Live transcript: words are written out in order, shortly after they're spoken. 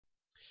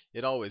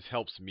it always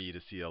helps me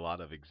to see a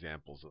lot of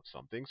examples of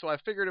something. So I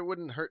figured it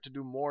wouldn't hurt to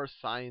do more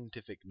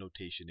scientific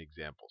notation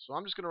examples. So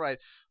I'm just going to write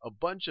a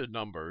bunch of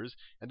numbers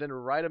and then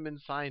write them in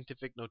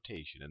scientific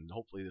notation. And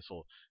hopefully this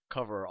will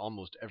cover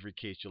almost every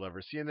case you'll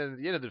ever see. And then at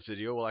the end of this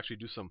video, we'll actually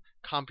do some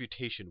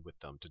computation with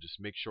them to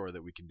just make sure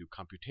that we can do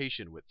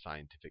computation with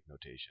scientific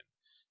notation.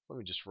 Let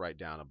me just write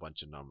down a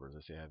bunch of numbers.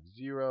 Let's say I have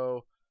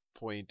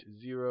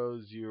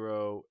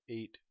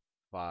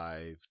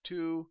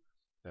 0.00852.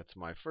 That's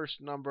my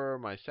first number.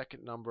 My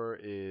second number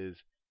is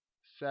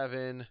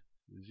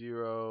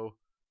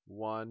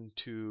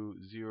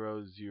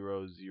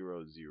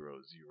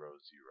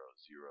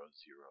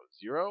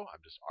 7012000000000.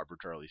 I'm just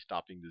arbitrarily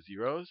stopping the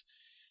zeros.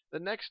 The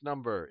next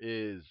number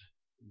is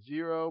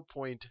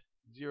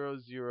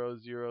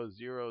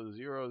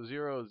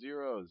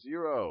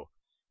 0.0000000.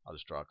 I'll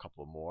just draw a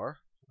couple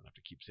more. I don't have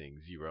to keep saying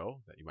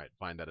 0. That you might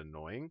find that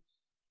annoying.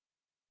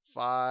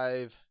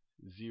 500.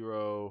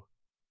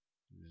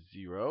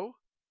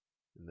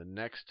 And the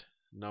next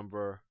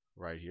number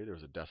right here,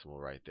 there's a decimal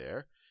right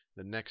there.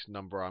 The next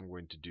number I'm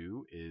going to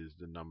do is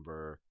the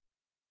number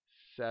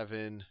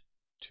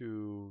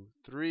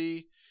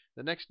 723.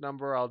 The next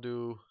number I'll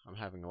do, I'm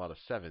having a lot of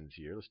 7s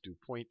here. Let's do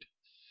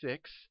 0.6,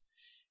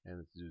 and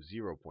let's do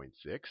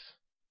 0.6.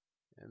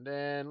 And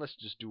then let's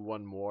just do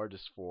one more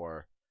just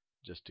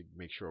to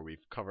make sure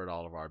we've covered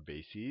all of our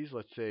bases.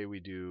 Let's say we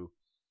do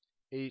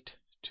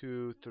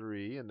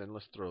 823, and then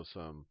let's throw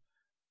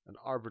an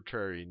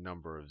arbitrary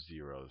number of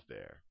zeros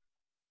there.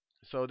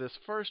 So this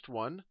first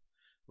one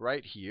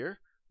right here,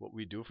 what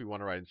we do if we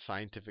want to write in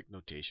scientific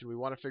notation, we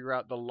want to figure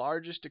out the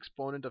largest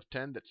exponent of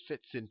 10 that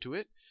fits into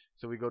it.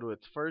 So we go to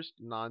its first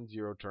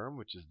non-zero term,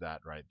 which is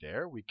that right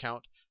there. We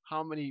count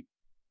how many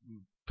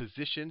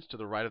positions to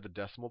the right of the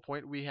decimal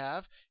point we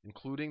have,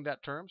 including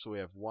that term. So we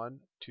have 1,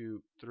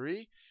 2,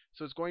 3.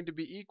 So it's going to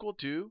be equal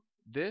to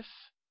this.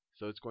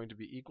 So it's going to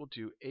be equal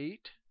to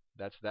 8.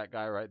 That's that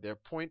guy right there,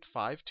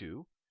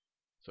 0.52.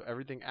 So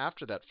everything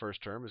after that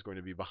first term is going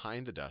to be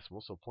behind the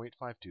decimal. So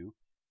 0.52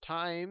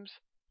 times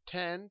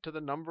 10 to the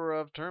number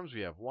of terms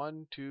we have.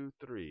 1, 2,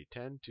 3.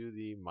 10 to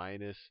the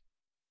minus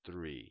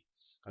 3.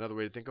 Another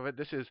way to think of it,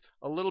 this is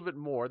a little bit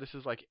more. This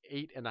is like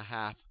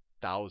 8.5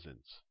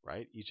 thousandths,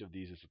 right? Each of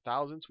these is a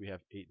thousandths. We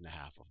have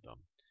 8.5 of them.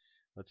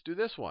 Let's do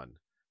this one.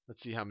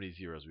 Let's see how many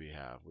zeros we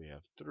have. We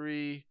have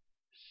 3,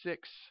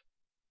 6,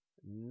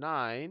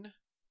 9,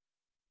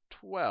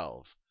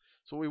 12.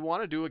 So what we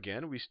want to do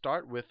again, we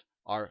start with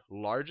our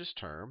largest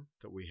term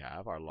that we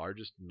have, our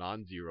largest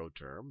non-zero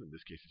term. In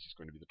this case, it's just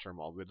going to be the term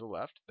all the way to the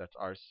left. That's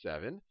our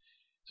 7.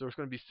 So it's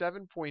going to be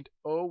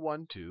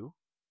 7.012.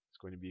 It's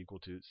going to be equal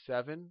to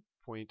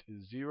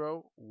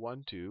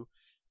 7.012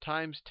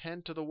 times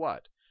 10 to the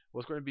what?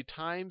 Well, it's going to be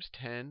times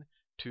 10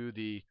 to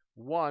the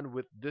 1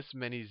 with this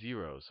many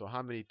zeros. So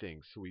how many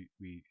things? So if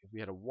we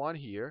had a 1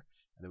 here,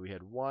 and then we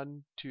had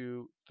 1,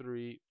 2,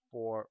 3,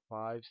 4,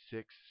 5,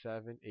 6,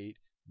 7, 8,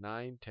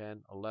 9,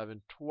 10,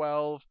 11,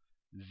 12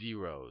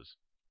 zeros.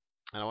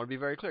 And I want to be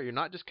very clear. You're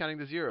not just counting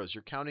the zeros.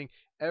 You're counting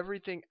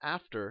everything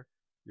after.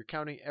 You're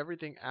counting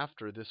everything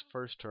after this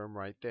first term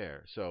right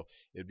there. So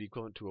it would be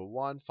equivalent to a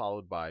 1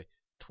 followed by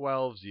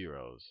 12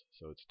 zeros.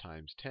 So it's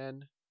times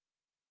 10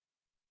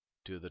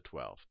 to the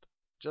 12th.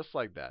 Just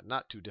like that.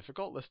 Not too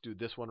difficult. Let's do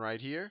this one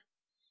right here.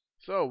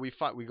 So we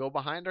go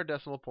behind our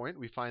decimal point.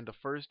 We find the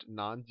first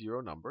non-zero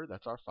number.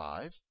 That's our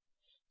 5.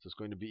 So it's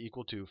going to be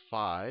equal to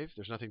 5.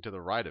 There's nothing to the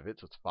right of it,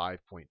 so it's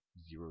 5.00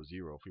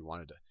 if we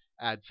wanted to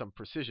add some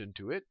precision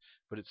to it.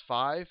 But it's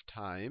 5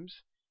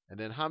 times, and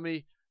then how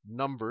many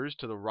numbers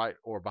to the right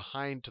or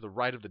behind to the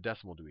right of the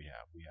decimal do we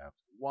have? We have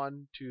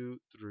 1, 2,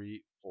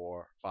 3,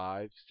 4,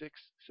 5,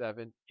 6,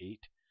 7,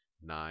 8,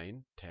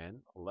 9,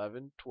 10,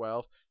 11,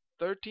 12,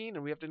 13,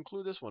 and we have to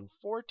include this one,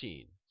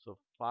 14. So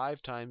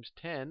 5 times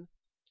 10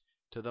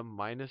 to the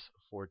minus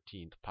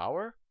 14th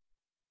power.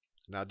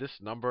 Now this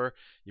number,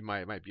 you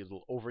might be a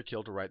little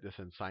overkill to write this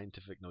in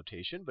scientific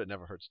notation, but it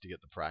never hurts to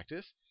get the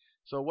practice.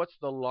 So what's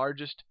the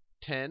largest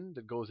 10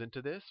 that goes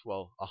into this?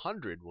 Well,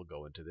 100 will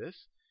go into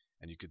this.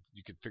 And you could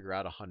figure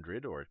out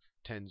 100 or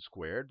 10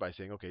 squared by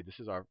saying, okay, this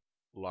is our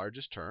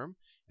largest term.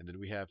 And then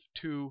we have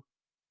 2,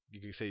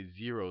 you could say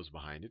zeros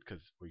behind it,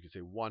 or you could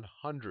say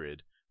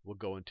 100 will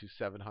go into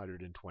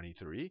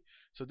 723.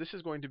 So this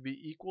is going to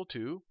be equal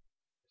to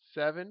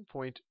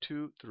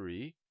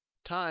 7.23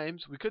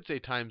 times, we could say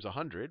times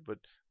 100, but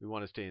we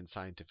want to stay in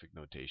scientific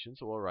notation,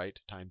 so we'll write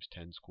times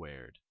 10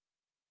 squared.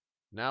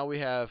 Now we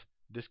have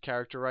this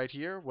character right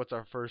here. What's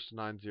our first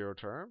non-zero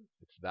term?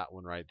 It's that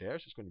one right there.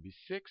 So it's going to be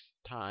 6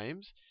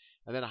 times.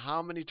 And then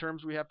how many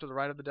terms we have to the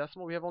right of the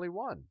decimal? We have only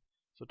 1.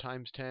 So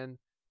times 10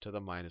 to the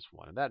minus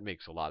 1. And that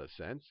makes a lot of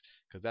sense,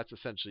 because that's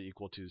essentially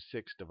equal to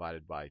 6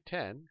 divided by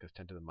 10, because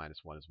 10 to the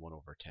minus 1 is 1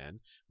 over 10,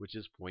 which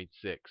is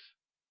 0.6.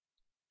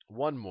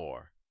 One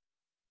more.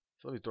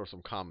 So let me throw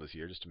some commas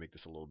here just to make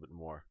this a little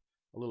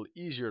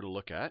easier to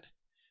look at.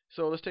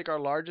 So let's take our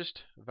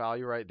largest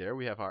value right there.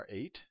 We have our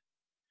 8.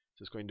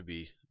 So it's going to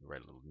be,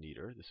 write a little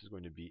neater. This is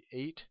going to be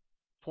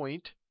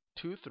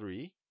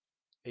 8.23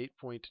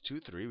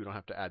 8.23. We don't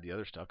have to add the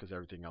other stuff because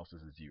everything else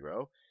is a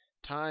 0.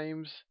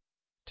 Times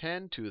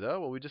 10 to the,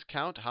 well, we just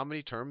count how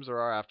many terms there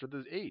are after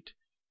the 8.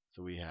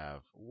 So we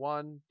have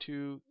 1,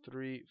 2,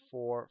 3,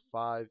 4,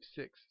 5,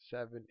 6,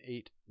 7,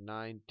 8,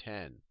 9,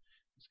 10.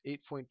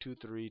 It's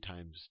 8.23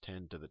 times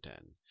 10 to the 10.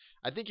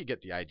 I think you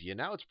get the idea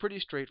now. It's pretty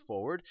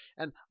straightforward.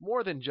 And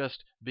more than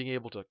just being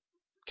able to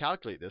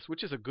calculate this,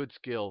 which is a good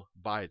skill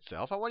by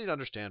itself, I want you to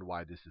understand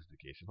why this is the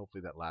case. And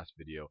hopefully that last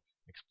video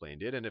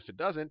explained it. And if it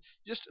doesn't,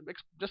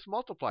 just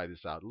multiply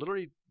this out.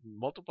 Literally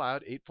multiply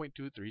out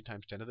 8.23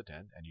 times 10 to the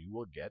 10, and you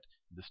will get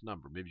this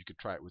number. Maybe you could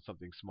try it with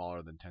something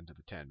smaller than 10 to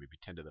the 10, maybe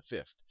 10 to the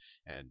 5th.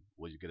 And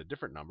well, you get a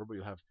different number, but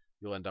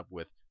you'll end up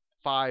with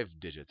 5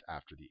 digits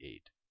after the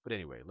 8. But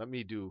anyway, let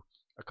me do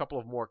a couple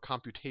of more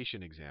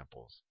computation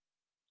examples.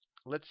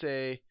 Let's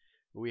say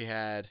we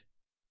had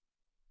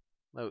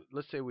the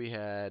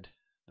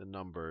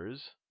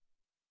numbers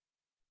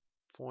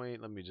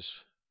let me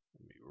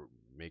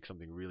make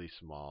something really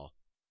small.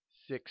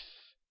 6,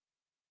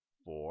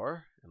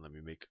 4, and let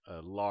me make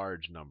a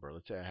large number.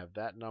 Let's say I have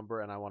that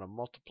number and I want to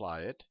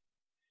multiply it.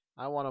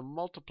 I want to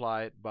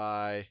multiply it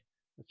by,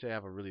 let's say I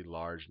have a really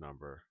large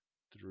number,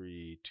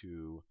 3,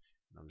 2,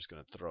 and I'm just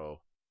going to throw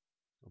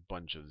a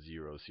bunch of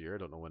zeros here. I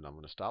don't know when I'm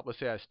going to stop. Let's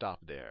say I stop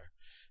there.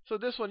 So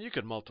this one you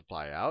could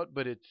multiply out,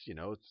 but it's, you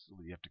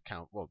have to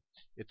count. Well,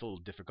 it's a little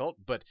difficult,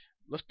 but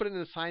let's put it in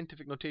a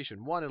scientific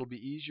notation. One, it'll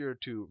be easier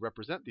to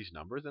represent these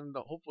numbers, and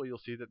hopefully you'll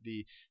see that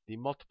the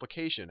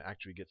multiplication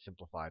actually gets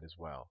simplified as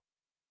well.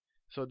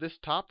 So this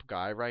top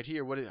guy right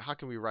here, how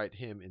can we write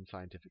him in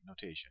scientific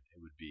notation? It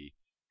would be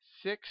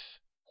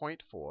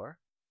 6.4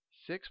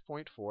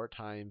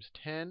 times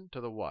 10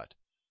 to the what?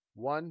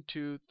 1,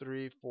 2,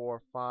 3,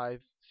 4,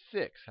 5,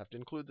 6. Have to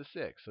include the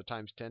 6. So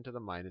times 10 to the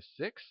minus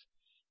 6.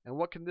 And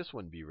what can this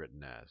one be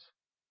written as?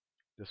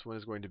 This one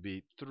is going to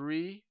be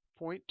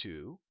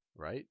 3.2,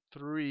 right?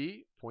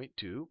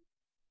 3.2.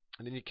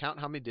 And then you count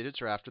how many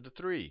digits are after the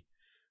 3.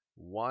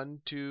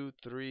 1, 2,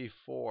 3,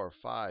 4,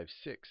 5,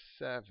 6,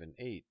 7,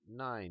 8,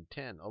 9,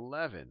 10,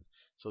 11.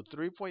 So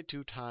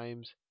 3.2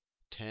 times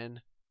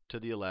 10 to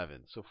the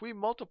 11. So if we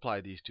multiply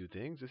these two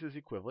things, this is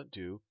equivalent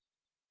to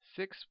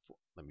 6.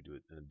 Let me do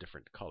it in a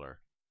different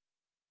color.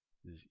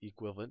 This is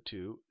equivalent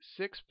to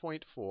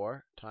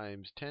 6.4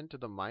 times 10 to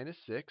the minus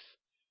 6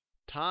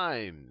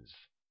 times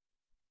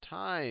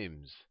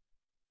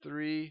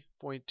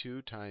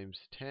 3.2 times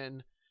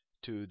 10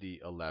 to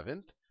the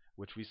 11th,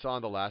 which we saw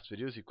in the last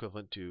video is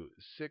equivalent to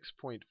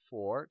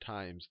 6.4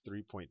 times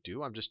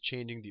 3.2. I'm just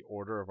changing the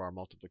order of our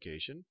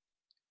multiplication.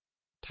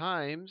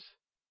 Times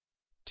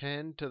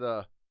 10 to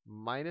the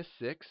minus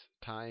 6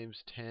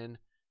 times 10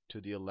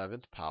 to the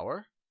 11th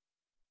power.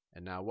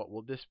 And now what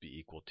will this be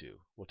equal to?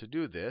 Well, to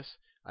do this,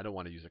 I don't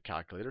want to use a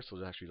calculator, so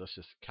let's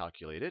just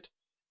calculate it.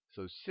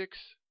 So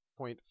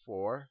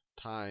 6.4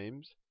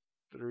 times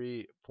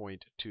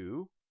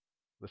 3.2.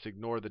 Let's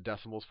ignore the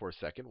decimals for a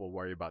second. We'll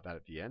worry about that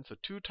at the end. So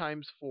 2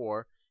 times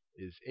 4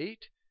 is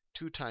 8.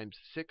 2 times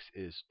 6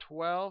 is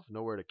 12.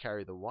 Nowhere to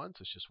carry the 1,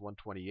 so it's just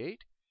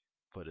 128.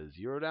 Put a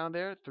 0 down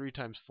there. 3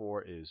 times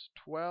 4 is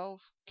 12.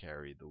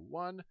 Carry the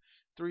 1.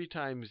 3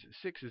 times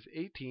 6 is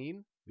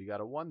 18. We got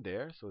a 1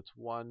 there, so it's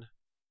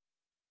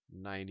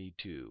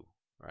 192.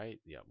 Right?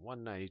 Yeah,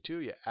 192.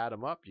 You add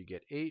them up, you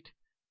get 8.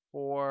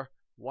 4.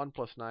 1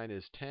 plus 9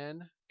 is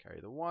 10.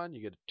 Carry the 1,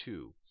 you get a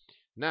 2.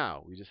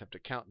 Now, we just have to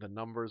count the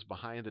numbers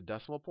behind the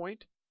decimal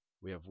point.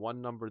 We have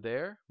one number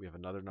there. We have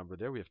another number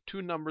there. We have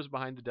two numbers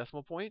behind the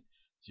decimal point.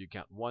 So you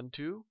count 1,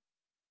 2.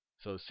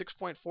 So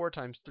 6.4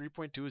 times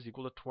 3.2 is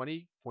equal to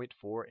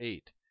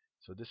 20.48.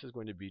 So this is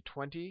going to be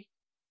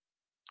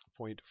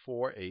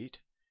 20.48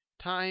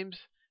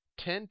 times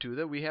 10 to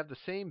the. We have the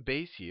same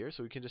base here,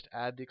 so we can just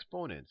add the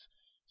exponents.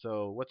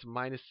 So what's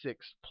minus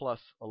 6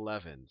 plus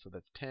 11? So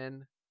that's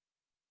 10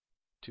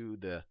 to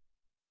the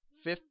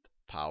 5th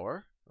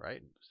power.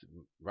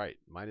 Right,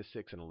 minus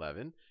 6 and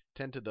 11,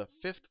 10 to the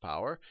 5th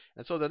power.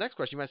 And so the next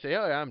question, you might say,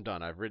 oh, yeah, I'm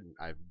done.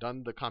 I've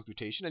done the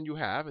computation, and you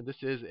have, and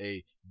this is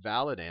a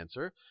valid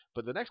answer.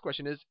 But the next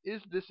question is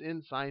this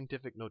in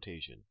scientific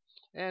notation?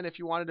 And if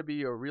you wanted to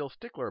be a real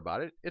stickler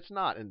about it, it's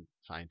not in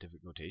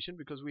scientific notation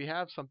because we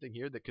have something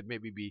here that could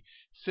maybe be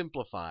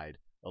simplified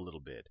a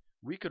little bit.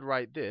 We could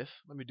write this.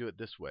 Let me do it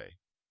this way.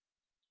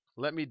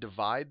 Let me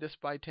divide this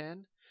by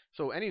 10.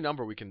 So any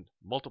number we can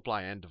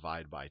multiply and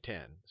divide by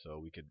 10. So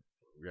we could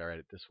write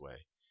it this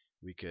way.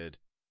 We could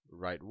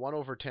write 1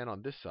 over 10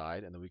 on this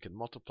side, and then we can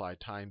multiply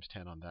times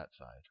 10 on that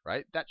side,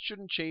 right? That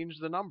shouldn't change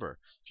the number.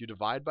 If you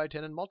divide by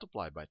 10 and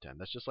multiply by 10,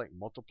 that's just like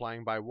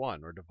multiplying by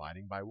 1 or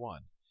dividing by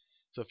 1.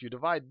 So if you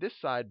divide this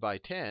side by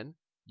 10,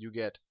 you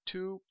get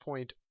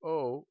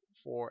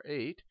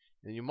 2.048,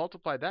 and you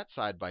multiply that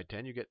side by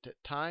 10, you get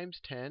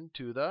times 10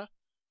 to the,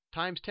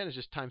 times 10 is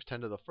just times 10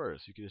 to the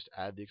first. You can just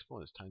add the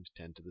exponents, times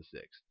 10 to the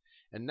 6th.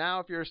 And now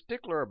if you're a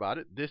stickler about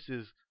it, this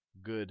is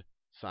good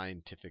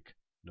scientific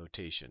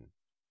notation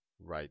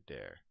right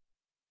there.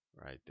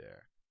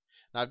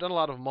 Now I've done a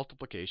lot of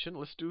multiplication.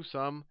 Let's do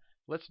some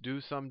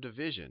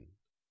division.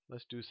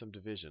 Let's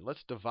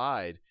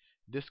divide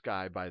this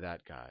guy by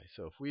that guy.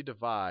 So if we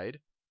divide,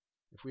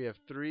 if we have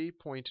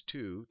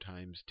 3.2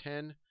 times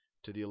 10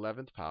 to the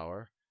 11th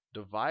power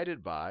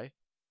divided by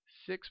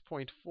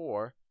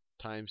 6.4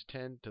 times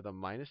 10 to the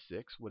minus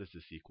 6, what is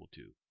this equal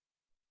to?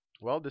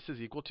 Well, this is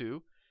equal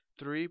to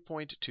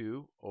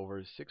 3.2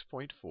 over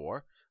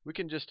 6.4. We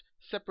can just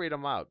separate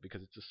them out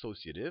because it's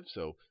associative.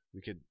 So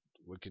we could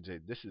say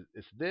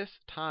it's this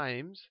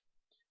times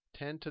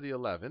 10 to the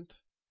 11th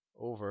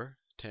over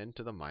 10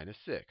 to the minus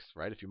 6,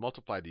 right? If you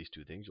multiply these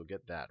two things, you'll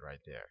get that right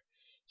there.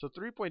 So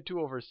 3.2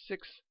 over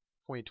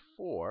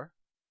 6.4,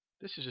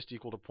 this is just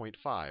equal to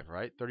 0.5,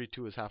 right?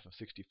 32 is half of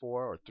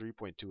 64, or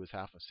 3.2 is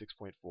half of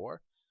 6.4.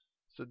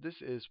 So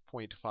this is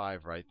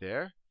 0.5 right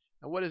there.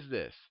 And what is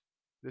this?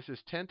 This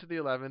is 10 to the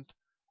 11th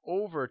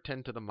over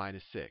 10 to the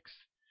minus 6.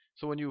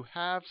 So when you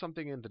have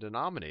something in the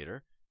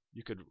denominator,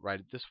 you could write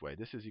it this way.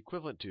 This is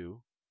equivalent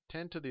to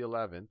 10 to the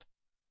 11th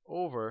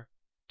over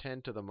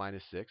 10 to the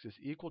minus 6 is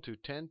equal to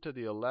 10 to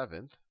the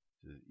 11th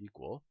is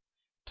equal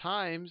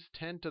times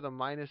 10 to the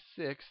minus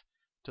 6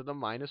 to the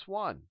minus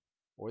 1.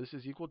 Or this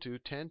is equal to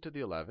 10 to the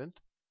 11th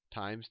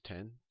times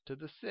 10 to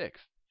the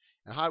 6th.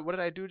 And what did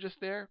I do just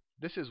there?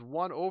 This is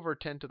 1 over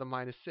 10 to the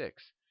minus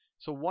 6.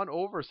 So 1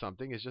 over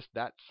something is just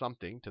that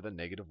something to the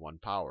negative 1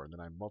 power. And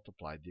then I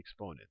multiplied the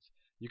exponents.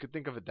 You could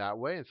think of it that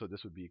way. And so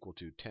this would be equal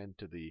to 10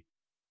 to the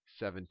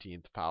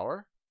 17th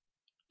power.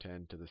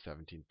 10 to the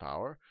 17th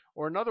power.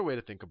 Or another way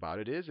to think about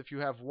it is if you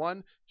have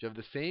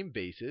the same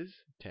bases,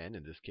 10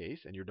 in this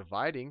case, and you're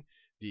dividing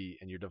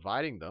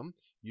them,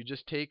 you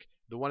just take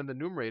the one in the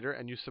numerator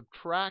and you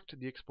subtract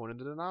the exponent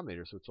in the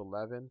denominator. So it's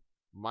 11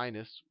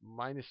 minus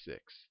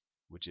 6,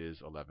 which is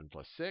 11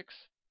 plus 6,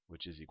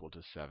 which is equal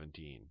to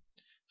 17.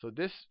 So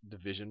this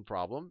division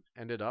problem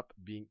ended up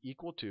being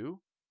equal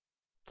to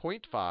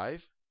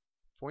 0.5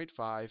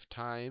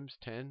 times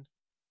 10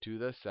 to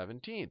the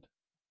 17th.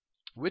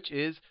 Which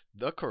is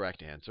the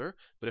correct answer.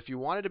 But if you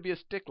wanted to be a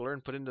stickler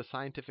and put into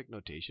scientific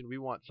notation, we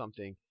want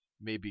something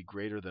maybe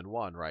greater than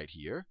 1 right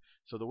here.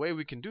 So the way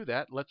we can do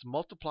that, let's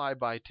multiply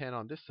by 10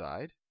 on this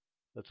side.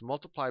 Let's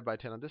multiply by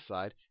 10 on this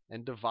side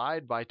and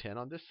divide by 10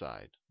 on this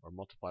side, or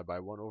multiply by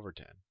 1 over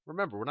 10.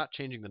 Remember, we're not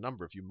changing the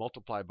number if you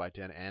multiply by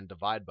 10 and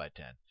divide by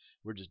 10.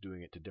 We're just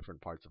doing it to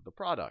different parts of the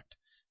product.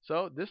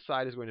 So this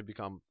side is going to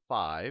become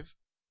 5.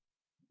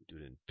 Do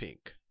it in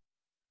pink.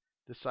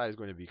 This side is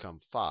going to become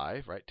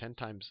 5, right? 10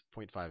 times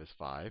 0.5 is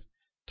 5,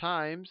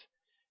 times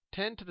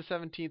 10 to the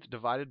 17th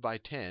divided by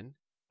 10.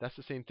 That's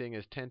the same thing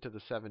as 10 to the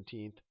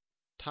 17th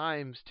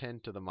times 10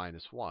 to the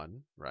minus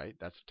 1, right?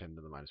 That's 10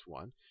 to the minus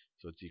 1.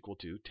 So it's equal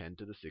to 10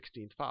 to the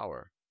 16th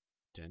power.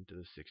 10 to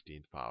the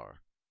 16th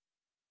power,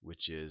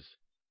 which is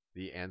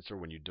the answer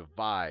when you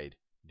divide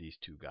these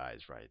two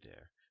guys right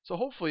there. So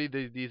hopefully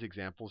these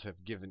examples have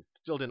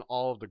filled in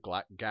all of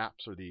the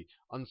gaps or the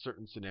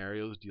uncertain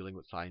scenarios dealing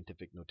with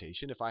scientific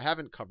notation. If I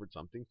haven't covered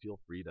something, feel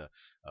free to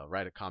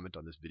write a comment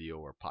on this video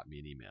or pop me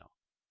an email.